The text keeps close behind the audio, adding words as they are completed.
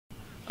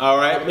All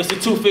right, Mr.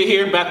 Two Fit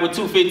here, back with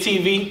Two Fit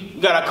TV.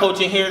 We got our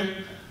coach in here.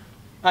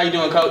 How you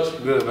doing, Coach?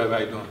 Good, baby. How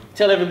you doing?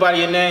 Tell everybody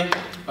your name.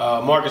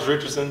 Marcus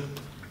Richardson.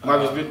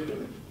 Marcus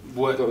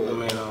what? Marcus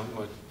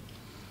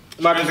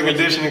Strength and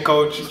conditioning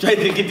coach.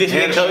 Strength and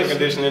conditioning coach. Strength and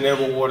conditioning,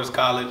 Edward Waters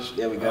College.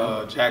 There we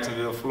go.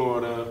 Jacksonville,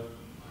 Florida.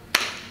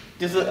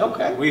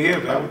 Okay. We here,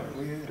 baby.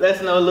 We here.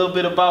 Let's know a little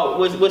bit about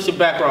what's your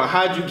background.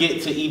 How'd you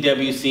get to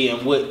EWC,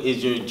 and what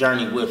is your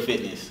journey with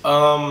fitness?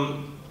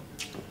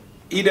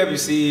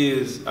 EWC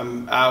is,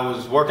 I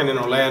was working in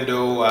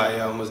Orlando.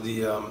 I was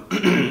the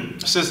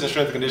assistant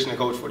strength and conditioning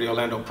coach for the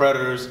Orlando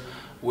Predators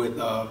with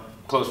a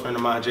close friend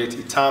of mine,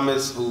 JT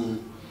Thomas, who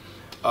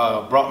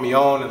brought me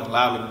on and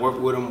allowed me to work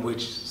with him,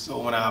 so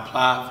when I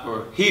applied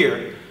for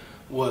here,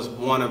 was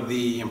one of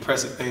the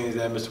impressive things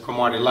that Mr.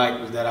 Cromartie liked,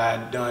 was that I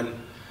had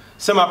done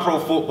semi-pro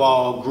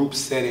football, group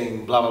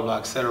setting, blah, blah, blah,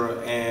 etc.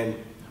 And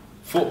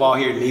football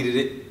here needed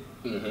it,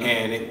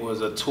 and it was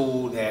a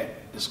tool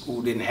that the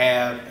school didn't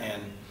have,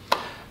 and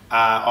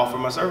I offered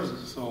my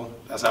services, so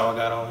that's how I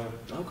got on here.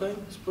 Okay,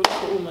 that's pretty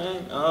cool,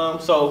 man.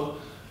 So,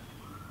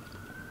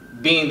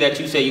 being that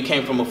you say you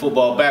came from a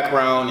football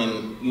background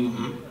and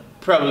you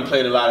probably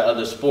played a lot of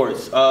other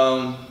sports,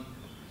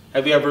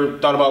 have you ever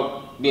thought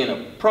about being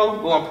a pro,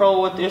 going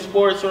pro with your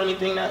sports or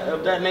anything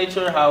of that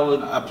nature?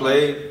 I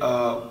played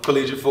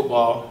collegiate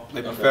football,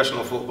 played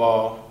professional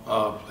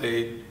football,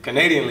 played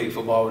Canadian League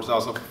football, which is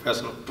also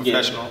professional.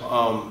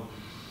 Yeah.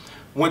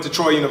 Went to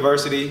Troy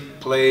University,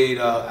 played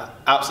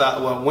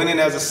outside, went in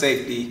as a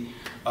safety,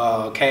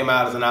 came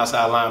out as an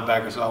outside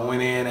linebacker. So I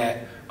went in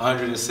at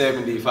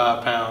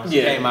 175 pounds,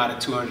 came out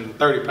at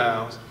 230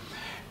 pounds.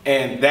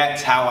 And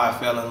that's how I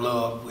fell in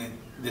love with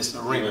this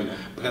arena.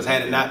 Because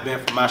had it not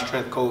been for my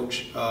strength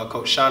coach,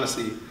 Coach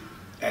Shaughnessy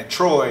at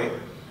Troy,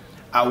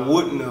 I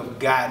wouldn't have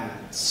gotten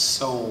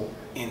so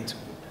into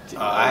it.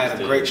 I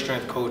had a great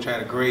strength coach, I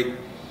had a great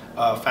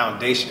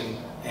foundation,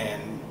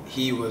 and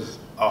he was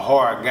a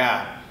hard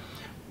guy.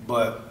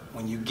 But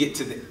when you get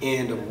to the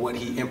end of what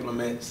he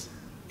implements,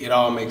 it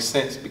all makes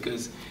sense,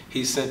 because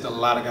he sent a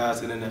lot of guys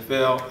to the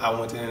NFL. I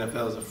went to the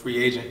NFL as a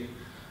free agent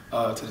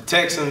to the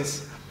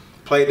Texans,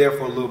 played there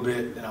for a little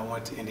bit. Then I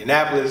went to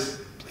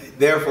Indianapolis, played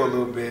there for a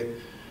little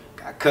bit,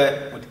 got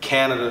cut, went to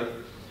Canada,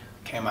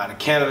 came out of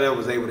Canada,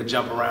 was able to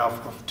jump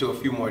around to a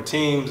few more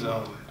teams.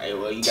 Hey,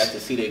 well, you got to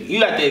see you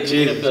got the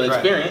NFL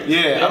experience.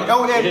 Yeah,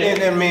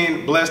 and I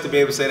mean, blessed to be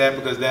able to say that,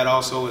 because that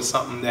also is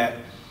something that,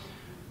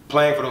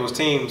 playing for those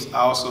teams, I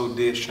also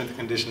did strength and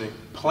conditioning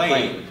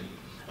playing.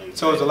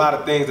 So there's a lot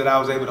of things that I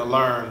was able to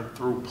learn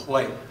through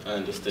play.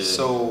 Understood.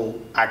 So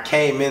I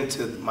came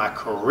into my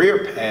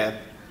career path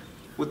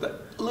with a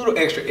little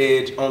extra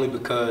edge, only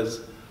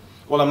because,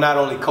 well, I'm not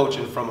only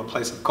coaching from a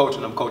place of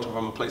coaching, I'm coaching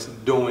from a place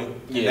of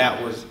doing. And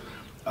that was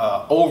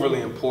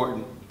overly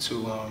important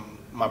to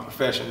my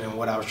profession and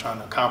what I was trying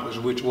to accomplish,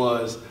 which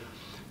was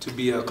to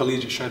be a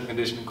collegiate strength and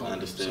conditioning coach.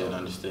 Understood,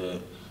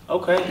 understood.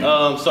 Okay,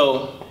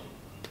 so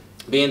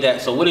being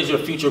that, so what is your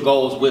future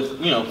goals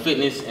with,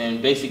 fitness,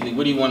 and basically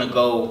where do you want to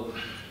go,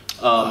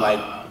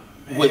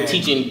 with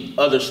teaching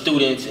other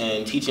students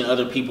and teaching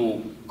other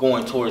people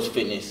going towards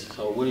fitness?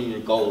 So what are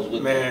your goals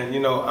with that?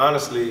 Man,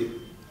 honestly,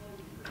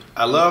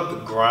 I love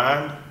the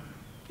grind.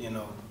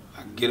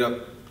 I get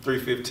up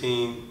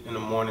 3:15 in the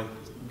morning.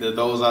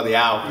 Those are the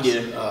hours.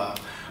 Yeah.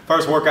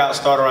 First workout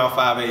start around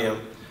 5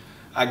 a.m.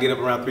 I get up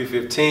around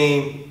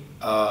 3:15.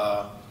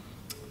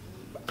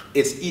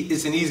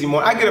 It's an easy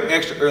morning. I get up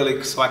extra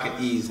early so I can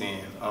ease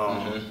in.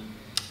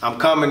 I'm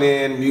coming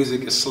in,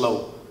 music is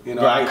slow.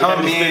 I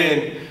come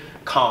in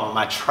calm.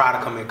 I try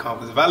to come in calm,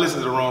 because if I listen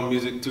to the wrong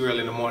music too early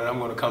in the morning, I'm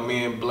going to come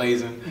in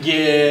blazing.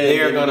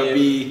 They're going to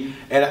be,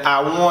 and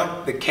I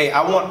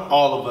want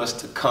all of us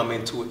to come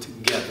into it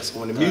together. So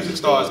when the music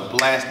starts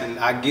blasting,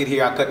 I get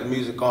here, I cut the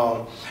music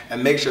on,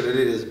 and make sure that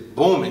it is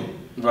booming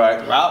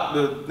throughout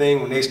the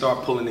thing when they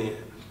start pulling in.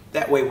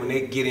 That way, when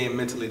they get in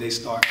mentally, they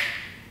start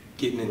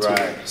getting into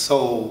it.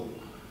 So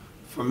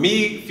for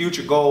me,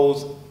 future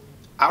goals,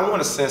 I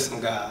want to send some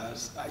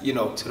guys,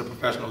 to the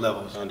professional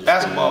levels.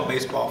 Basketball,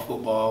 baseball,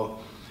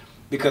 football,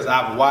 because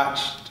I've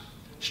watched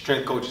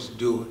strength coaches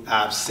do it.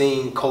 I've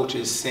seen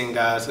coaches send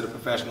guys to the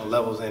professional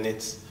levels, and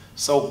it's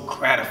so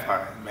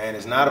gratifying, man.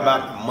 It's not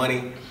about the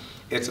money.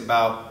 It's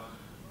about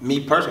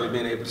me personally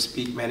being able to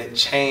speak, man. It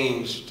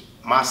changed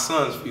my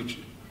son's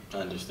future.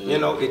 Understood.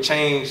 It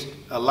changed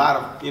a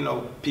lot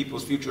of,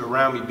 people's future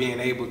around me, being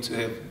able to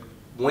have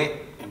went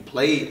and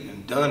played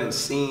and done and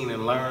seen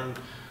and learned.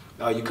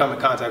 You come in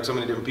contact with so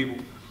many different people.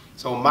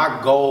 So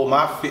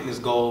my fitness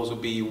goals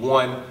would be,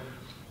 one,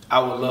 I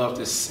would love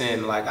to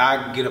send,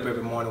 I get up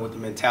every morning with the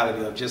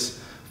mentality of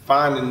just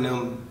finding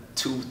them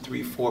 2,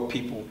 3, 4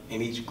 people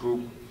in each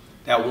group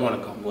that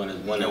want to go.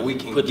 We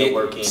can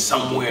get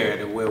somewhere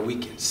to where we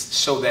can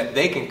show that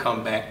they can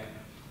come back.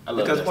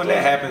 Because when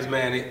that happens,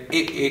 man,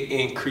 it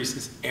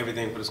increases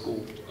everything for the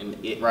school. And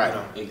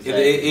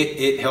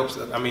it helps.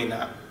 I mean,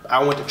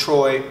 I went to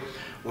Troy.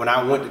 When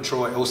I went to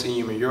Troy,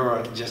 Osi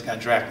Umenyiora just got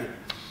drafted.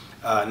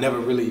 Never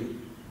really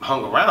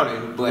hung around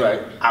him,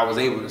 but I was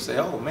able to say,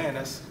 oh man,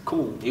 that's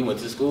cool. He went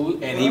to school?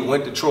 And he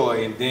went to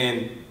Troy, and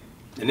then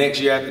the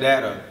next year after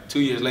that, or 2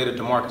 years later,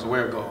 DeMarcus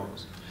Ware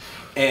goes.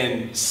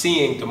 And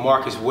seeing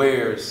DeMarcus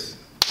Ware's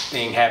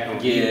thing happen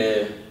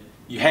with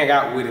you hang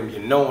out with him, you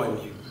know him,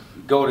 you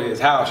go to his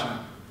house, you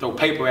throw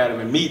paper at him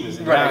in meetings,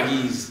 and now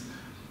he's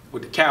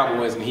with the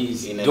Cowboys and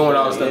he's doing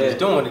all the stuff he's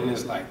doing, and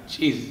it's like,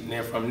 Jesus. And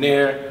then from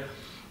there,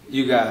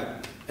 you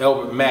got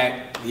Albert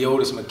Mack,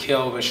 Leotis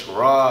McKelvin,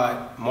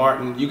 Sherrod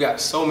Martin. You got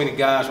so many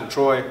guys from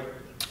Troy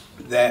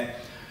that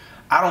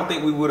I don't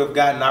think we would have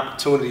gotten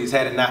opportunities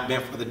had it not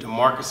been for the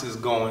DeMarcuses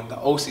going, the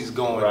OCs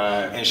going,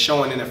 and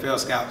showing NFL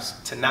scouts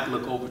to not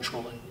look over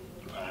Troy.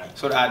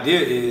 So the idea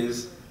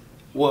is,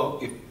 well,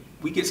 if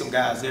we get some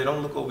guys there,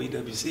 don't look over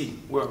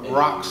EWC. We're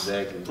rocks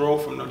throw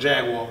from the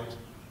Jaguars.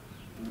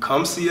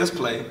 Come see us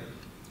play.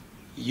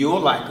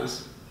 You'll like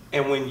us.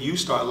 And when you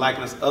start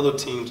liking us, other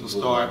teams will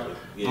start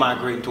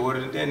migrating toward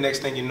it. And then next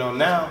thing you know,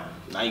 now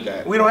you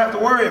got we don't have to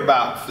worry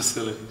about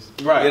facilities.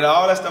 You know,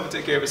 all that stuff will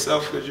take care of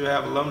itself because you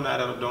have alumni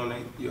that'll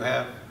donate. You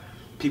have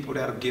people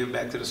that'll give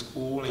back to the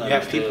school, and you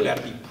have people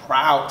that'll be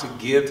proud to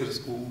give to the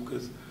school,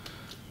 because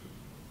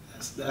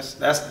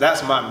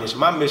that's my mission.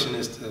 My mission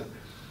is to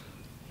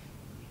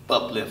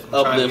uplift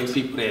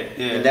people there.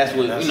 And that's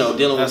what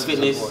dealing with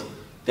fitness.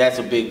 That's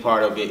a big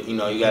part of it. You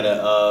know, you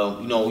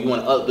gotta, you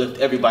want to uplift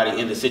everybody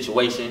in the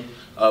situation.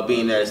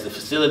 Being that it's the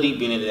facility,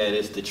 being that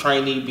it's the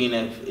trainee, being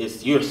that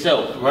it's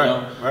yourself.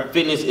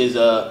 Fitness is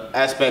a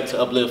aspect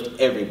to uplift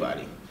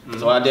everybody.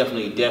 So I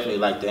definitely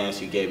like the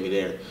answer you gave me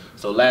there.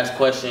 So last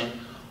question: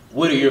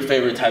 what are your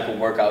favorite type of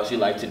workouts you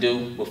like to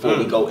do before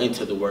we go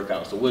into the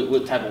workout? So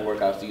what type of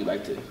workouts do you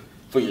like to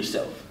for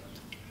yourself?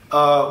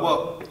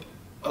 Well,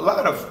 a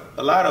lot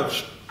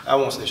of I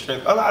won't say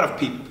strength. A lot of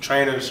people,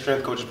 trainers,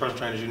 strength coaches, personal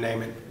trainers, you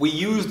name it, we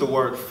use the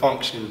word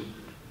function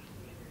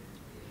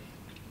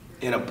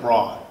in a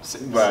broad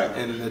sense.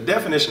 And the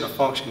definition of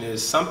function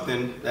is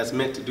something that's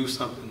meant to do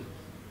something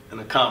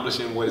and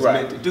accomplishing what it's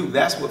meant to do.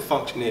 That's what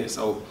function is.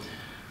 So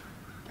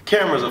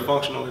cameras are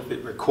functional if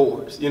it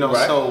records.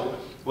 So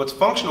what's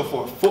functional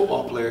for a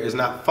football player is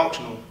not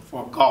functional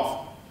for a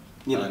golfer.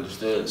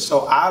 Understood.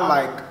 So I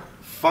like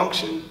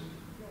function.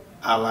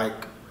 I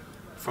like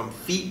from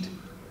feet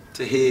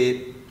to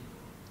head,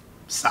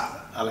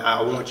 solid.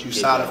 I want you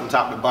solid from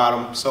top to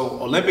bottom. So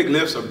Olympic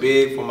lifts are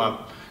big for my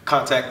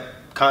contact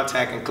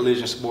and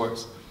collision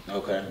sports.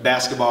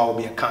 Basketball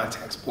will be a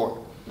contact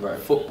sport.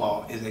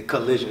 Football is a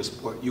collision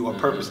sport. You are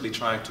purposely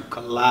trying to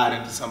collide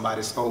into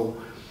somebody.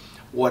 So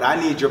what I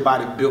need your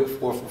body built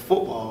for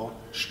football,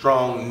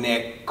 strong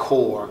neck,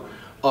 core,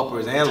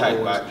 uppers and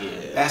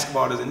lowers,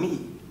 basketball doesn't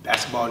need.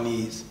 Basketball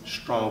needs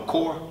strong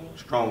core,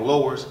 strong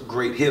lowers,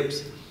 great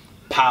hips,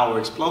 power,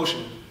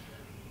 explosion.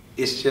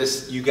 It's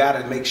just, you got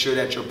to make sure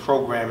that your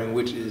programming,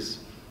 which is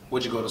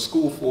what you go to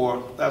school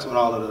for, that's what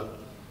all of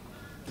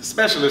the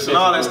specialists and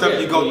all that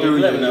stuff you go through,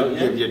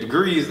 your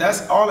degrees,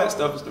 that's all that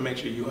stuff is to make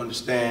sure you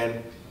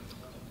understand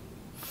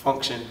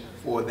function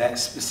for that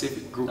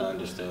specific group.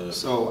 Understood.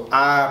 So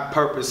I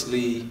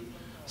purposely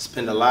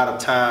spend a lot of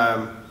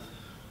time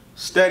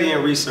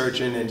studying,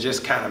 researching, and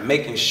just kind of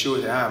making sure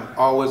that I'm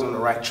always on the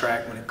right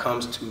track when it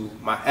comes to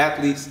my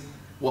athletes,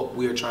 what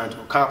we're trying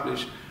to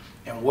accomplish,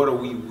 and what are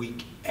we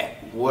weak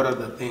at? What are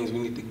the things we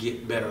need to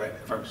get better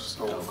at first?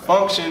 So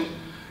function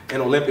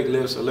and Olympic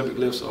lifts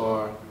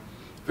are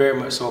very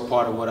much so a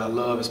part of what I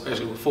love,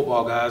 especially with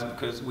football guys,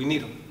 because we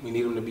need them. We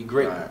need them to be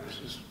great.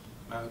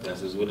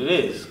 That's just what it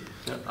is.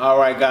 All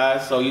right,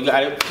 guys. So you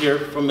got it here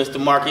from Mr.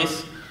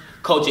 Marcus,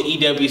 coach at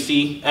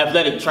EWC,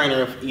 athletic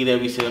trainer of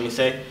EWC, let me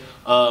say.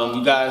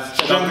 You guys,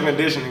 strength and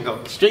conditioning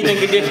coach. Strength and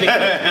conditioning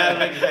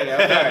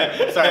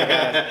coach. Sorry,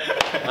 guys.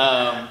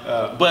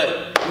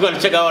 But we're going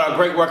to check out our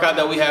great workout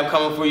that we have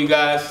coming for you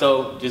guys.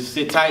 So just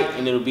sit tight,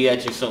 and it'll be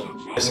at you soon.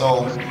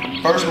 So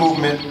first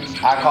movement,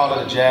 I call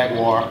it a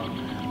Jaguar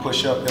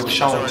push-up. It was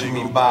shown to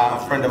me by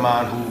a friend of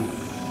mine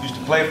who used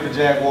to play for the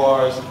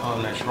Jaguars.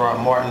 That's Sherrod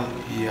Martin.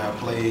 He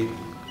played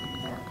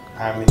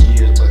how many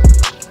years, but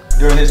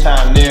during his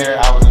time there,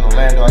 I was in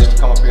Orlando. I used to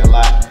come up here a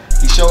lot.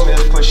 He showed me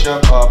this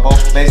push-up,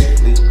 both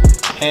basically,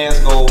 hands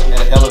go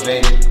at an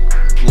elevated,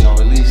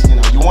 at least,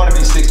 you want to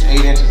be 6 to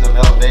 8 inches of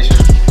elevation.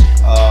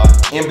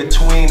 In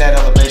between that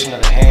elevation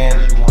of the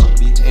hands, you want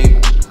to be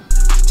able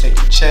to take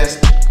your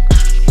chest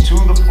to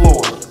the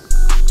floor,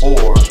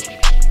 or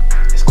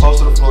as close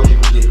to the floor as you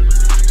can get.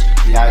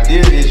 The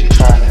idea is you're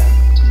trying to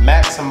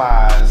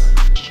maximize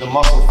the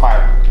muscle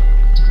fiber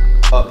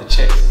of the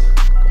chest.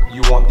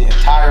 You want the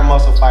entire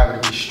muscle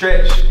fiber to be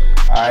stretched.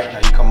 All right, now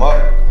you come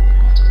up.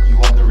 You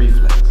want the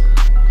reflex.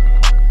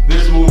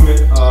 This movement,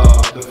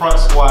 the front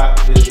squat,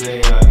 is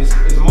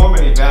more of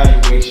an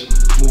evaluation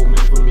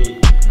movement for me.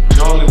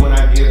 Normally when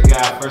I get a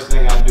guy, first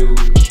thing I do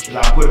is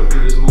I put him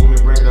through this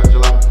movement, bring it up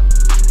July.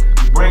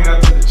 You bring it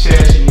up to the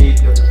chest, you need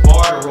the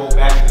bar to roll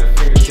back to the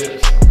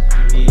fingertips.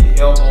 You need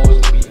the elbows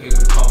to be able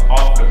to come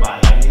off the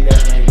body. I need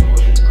that range of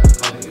motion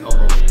of the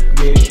elbow.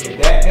 Meaning if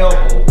that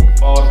elbow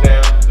falls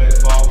down, let it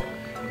fall.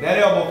 If that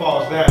elbow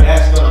falls down,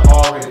 that's going to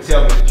already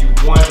tell me that you,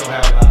 one, don't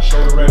have a lot of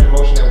shoulder range of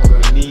motion.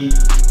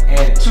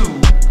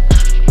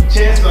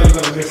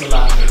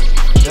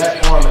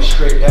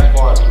 straight, that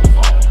bar is going to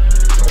fall.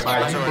 So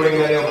by you bring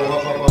that elbow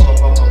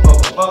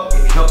up,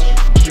 it helps you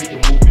complete the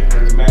movement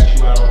and max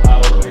you out on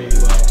power clean.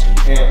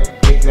 And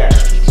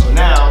exactly. So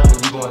now,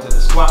 when you go into the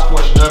squat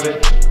portion of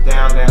it,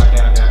 down, down,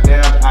 down, down,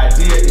 down. The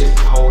idea is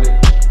to hold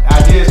it. The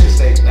idea is to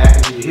stay back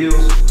into your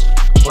heels,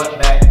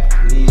 butt back,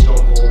 knees don't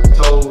go over the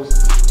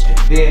toes. And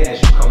then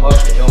as you come up,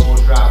 the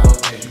elbows drive up.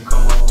 As you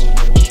come up, boom,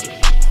 boom, boom,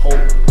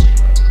 hold it.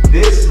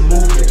 This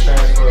movement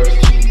transfers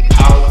to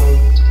power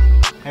cleans,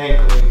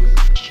 hand cleans,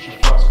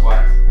 and front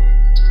squats.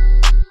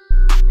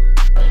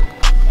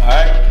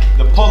 Alright,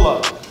 the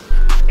pull-up.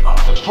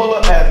 The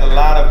pull-up has a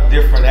lot of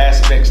different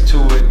aspects to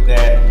it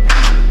that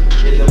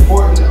is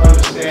important to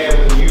understand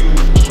when you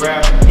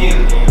grab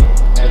anything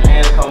and your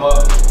hands come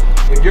up.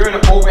 If you're in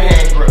an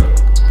overhand grip,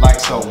 like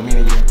so,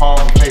 meaning your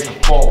palm facing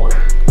forward,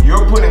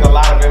 you're putting a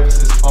lot of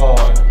emphasis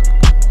on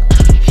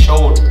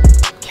shoulder,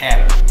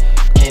 calf,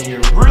 and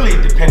you're really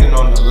dependent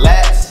on the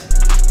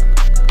lats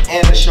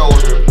and the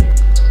shoulder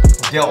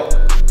delt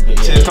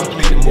to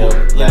complete the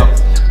movement. You know?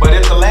 But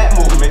it's a lat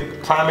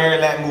movement, primary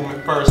lat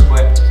movement first,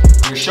 but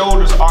your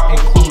shoulders are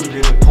included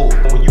in the pull.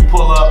 When you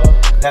pull up,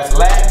 that's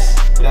lats,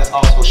 but that's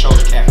also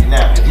shoulder calf.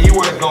 Now, if you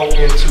were to go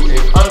into an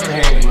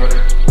underhand grip,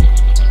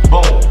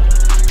 boom,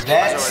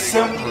 that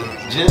simply,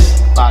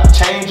 just by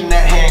changing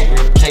that hand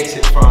grip, takes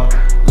it from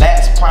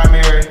lats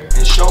primary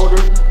and shoulder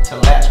to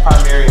lats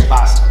primary and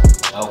bicep.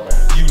 Okay.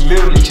 You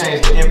literally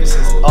change the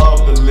emphasis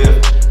of the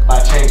lift by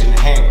changing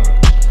the hand grip.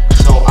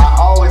 So I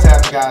always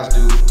have the guys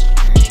do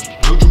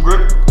neutral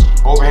grip,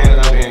 overhand and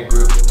underhand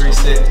grip, 3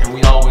 sets, and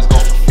we always go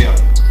for failure.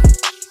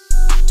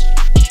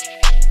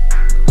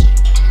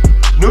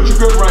 Neutral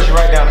grip runs you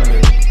right down the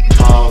middle.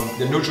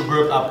 The neutral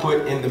grip I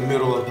put in the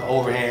middle of the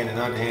overhand and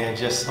underhand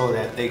just so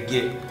that they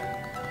get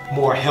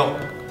more help.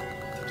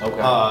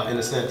 Okay. In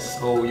a sense.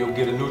 So you'll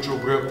get a neutral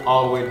grip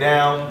all the way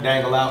down,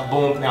 dangle out,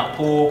 boom, now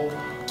pull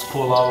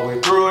all the way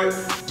through it.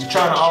 You're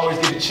trying to always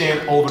get the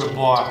chin over the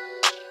bar.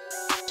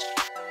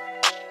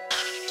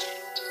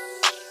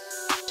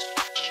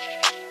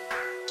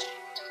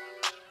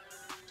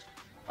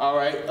 All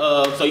right,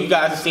 so you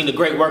guys have seen a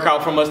great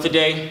workout from us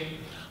today.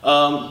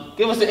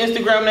 Give us an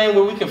Instagram name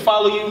where we can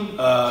follow you.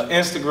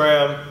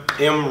 Instagram,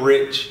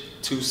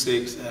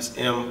 mrich26, that's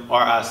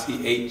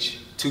MRICH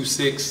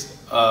 26.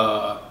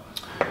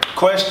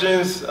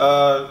 Questions,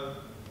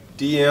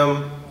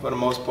 DM for the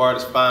most part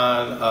is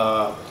fine.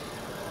 I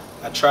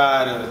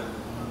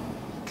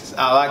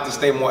like to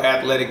stay more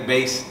athletic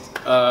based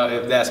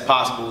if that's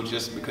possible,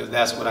 just because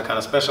that's what I kind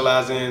of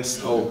specialize in.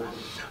 So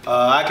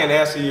I can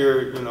answer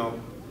your,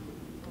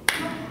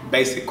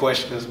 basic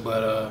questions,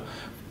 but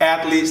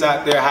athletes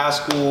out there, high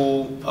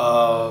school,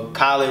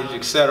 college,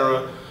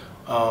 etc.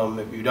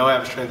 If you don't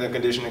have a strength and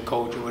conditioning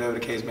coach or whatever the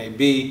case may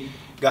be,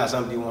 got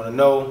something you want to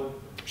know,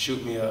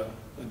 shoot me a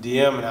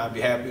DM and I'll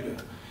be happy to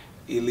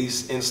at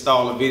least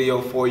install a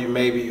video for you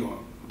maybe, or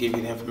give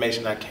you the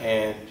information I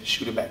can,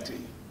 shoot it back to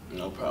you.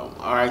 No problem.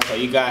 All right, so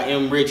you got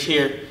M. Rich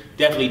here.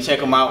 Definitely check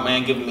him out,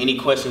 man. Give him any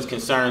questions,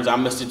 concerns.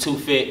 I'm Mr.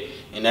 2Fit,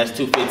 and that's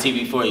 2Fit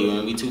TV for you,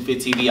 and we 2Fit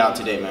TV out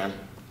today, man.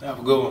 Have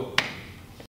a good one.